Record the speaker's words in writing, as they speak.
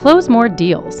Close more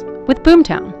deals with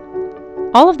Boomtown.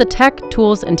 All of the tech,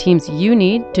 tools, and teams you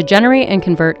need to generate and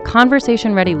convert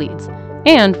conversation-ready leads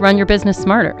and run your business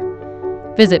smarter.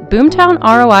 Visit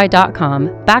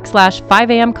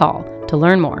boomtownroi.com/5am call to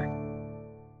learn more.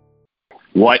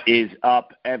 What is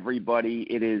up, everybody?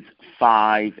 It is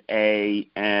 5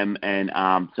 a.m. and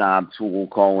I'm Tom Toole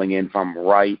calling in from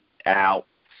right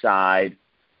outside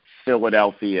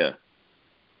Philadelphia.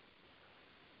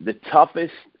 The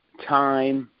toughest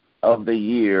time of the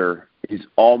year is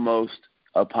almost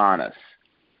upon us.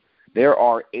 There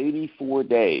are 84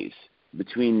 days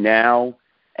between now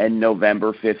and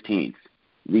November 15th,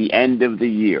 the end of the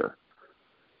year.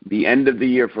 The end of the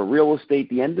year for real estate,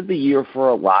 the end of the year for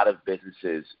a lot of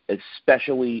businesses,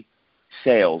 especially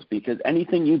sales, because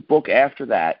anything you book after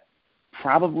that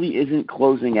probably isn't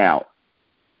closing out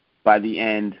by the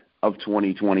end of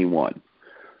 2021.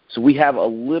 So we have a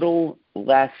little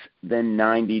less than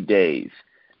 90 days,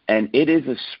 and it is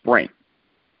a sprint,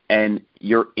 and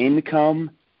your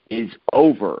income is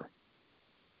over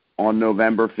on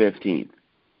November 15th.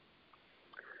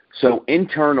 So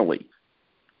internally,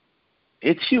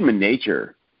 it's human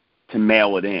nature to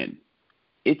mail it in.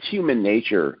 It's human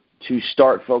nature to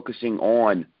start focusing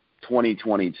on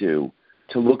 2022,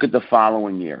 to look at the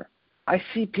following year. I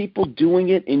see people doing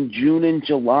it in June and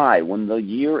July when the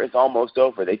year is almost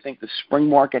over. They think the spring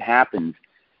market happens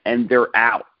and they're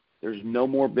out. There's no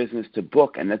more business to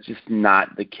book, and that's just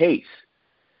not the case.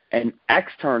 And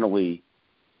externally,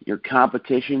 your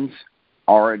competition's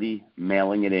already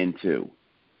mailing it in too.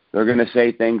 They're going to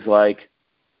say things like,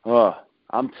 "Oh,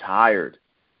 I'm tired.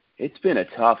 It's been a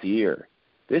tough year.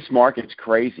 This market's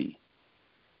crazy.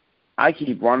 I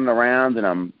keep running around and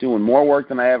I'm doing more work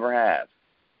than I ever have."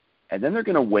 And then they're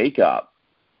going to wake up,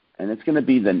 and it's going to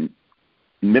be the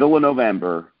middle of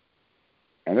November,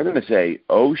 and they're going to say,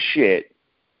 "Oh, shit,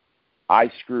 I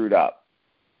screwed up.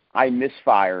 I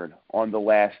misfired on the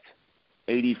last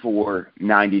 84,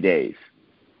 90 days."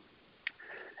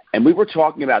 And we were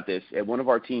talking about this at one of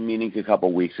our team meetings a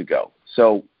couple weeks ago.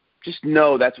 So just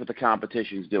know that's what the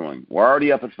competition's doing. We're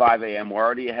already up at 5 a.m. We're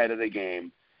already ahead of the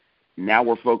game. Now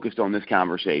we're focused on this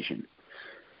conversation.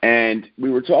 And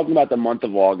we were talking about the month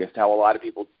of August, how a lot of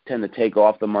people tend to take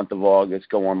off the month of August,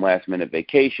 go on last-minute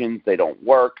vacations. They don't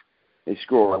work. They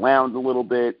screw around a little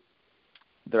bit.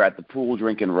 They're at the pool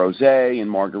drinking rosé and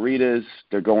margaritas.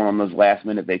 They're going on those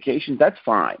last-minute vacations. That's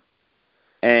fine.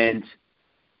 And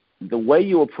the way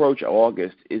you approach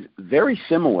August is very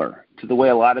similar to the way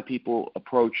a lot of people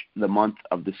approach the month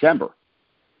of December.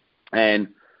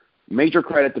 And major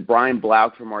credit to Brian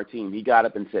Blount from our team. He got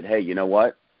up and said, "Hey, you know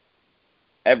what?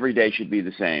 Every day should be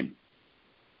the same.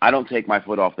 I don't take my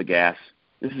foot off the gas.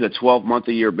 This is a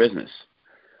 12-month-a-year business."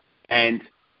 And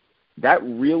that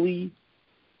really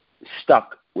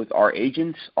stuck with our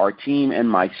agents, our team, and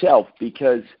myself,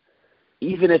 because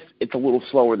even if it's a little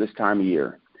slower this time of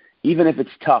year, even if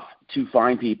it's tough to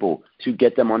find people to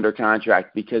get them under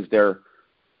contract because they're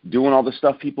doing all the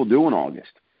stuff people do in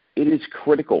August, it is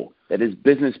critical that as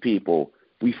business people,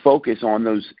 we focus on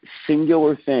those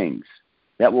singular things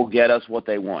that will get us what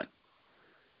they want.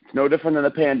 It's no different than the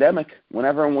pandemic. When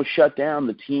everyone was shut down,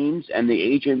 the teams and the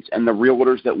agents and the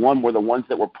realtors that won were the ones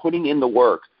that were putting in the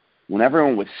work. When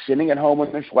everyone was sitting at home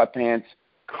in their sweatpants,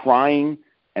 crying,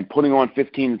 and putting on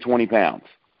 15 to 20 pounds.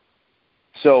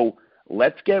 So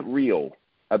let's get real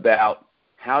about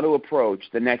how to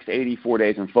approach the next 84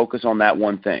 days and focus on that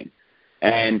one thing.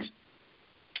 And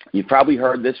you've probably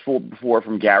heard this before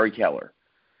from Gary Keller.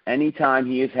 Anytime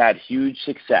he has had huge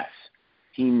success,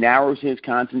 he narrows his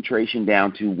concentration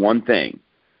down to one thing.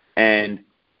 And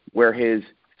where his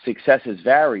success has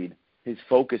varied, his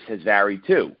focus has varied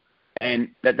too.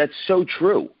 And that's so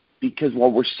true, because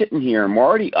while we're sitting here and we're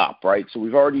already up, right? So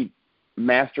we've already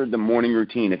mastered the morning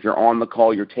routine. If you're on the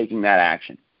call, you're taking that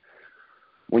action.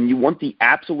 When you want the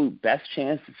absolute best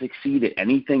chance to succeed at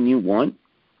anything you want,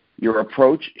 your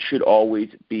approach should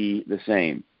always be the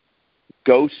same.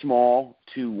 Go small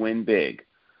to win big.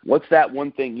 What's that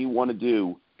one thing you want to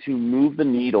do to move the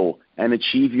needle and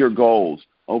achieve your goals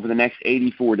over the next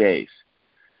 84 days?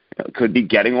 It could be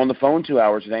getting on the phone 2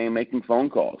 hours a day and making phone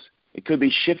calls. It could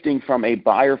be shifting from a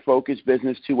buyer-focused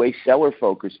business to a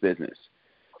seller-focused business.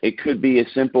 It could be as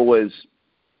simple as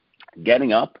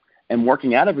getting up and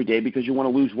working out every day because you want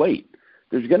to lose weight.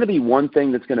 There's going to be one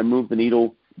thing that's going to move the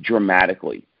needle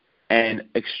dramatically. And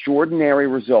extraordinary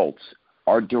results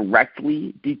are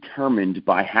directly determined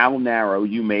by how narrow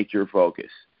you make your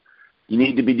focus. You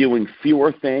need to be doing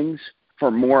fewer things for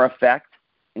more effect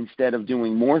instead of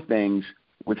doing more things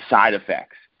with side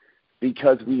effects.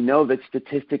 Because we know that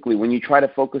statistically, when you try to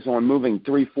focus on moving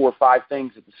 3, 4, 5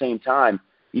 things at the same time,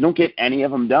 You don't get any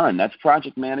of them done. That's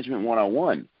project management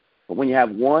 101. But when you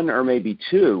have one or maybe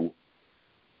two,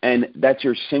 and that's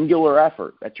your singular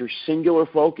effort, that's your singular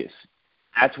focus,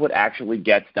 that's what actually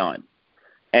gets done.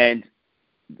 And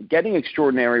getting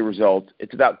extraordinary results,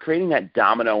 it's about creating that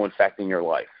domino effect in your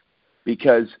life.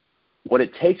 Because what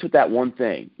it takes with that one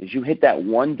thing is you hit that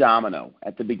one domino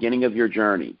at the beginning of your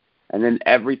journey, and then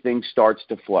everything starts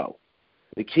to flow.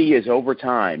 The key is over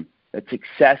time that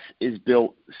success is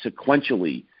built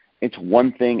sequentially. It's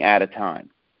one thing at a time.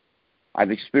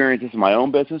 I've experienced this in my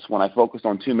own business. When I focus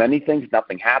on too many things,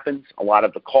 nothing happens. A lot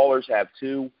of the callers have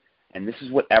too, and this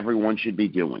is what everyone should be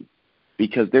doing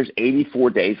because there's 84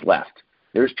 days left.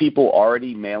 There's people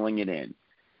already mailing it in,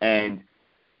 and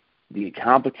the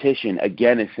competition,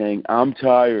 again, is saying, I'm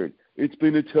tired. It's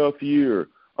been a tough year.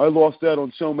 I lost out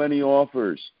on so many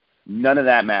offers. None of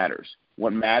that matters.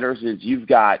 What matters is you've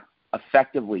got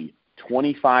effectively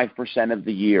 25% of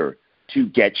the year to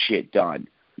get shit done.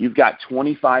 You've got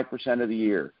 25% of the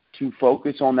year to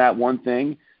focus on that one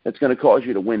thing that's going to cause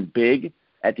you to win big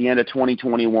at the end of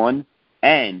 2021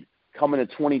 and come into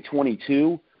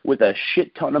 2022 with a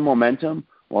shit ton of momentum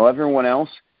while everyone else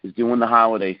is doing the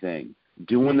holiday thing,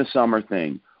 doing the summer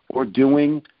thing, or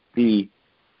doing the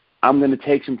I'm going to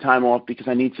take some time off because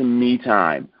I need some me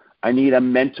time. I need a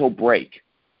mental break.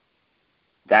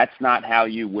 That's not how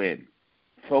you win.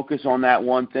 Focus on that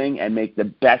one thing and make the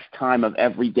best time of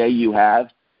every day you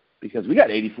have because we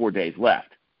got 84 days left.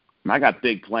 And I got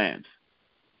big plans.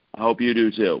 I hope you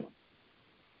do too.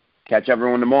 Catch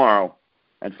everyone tomorrow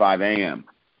at 5 a.m.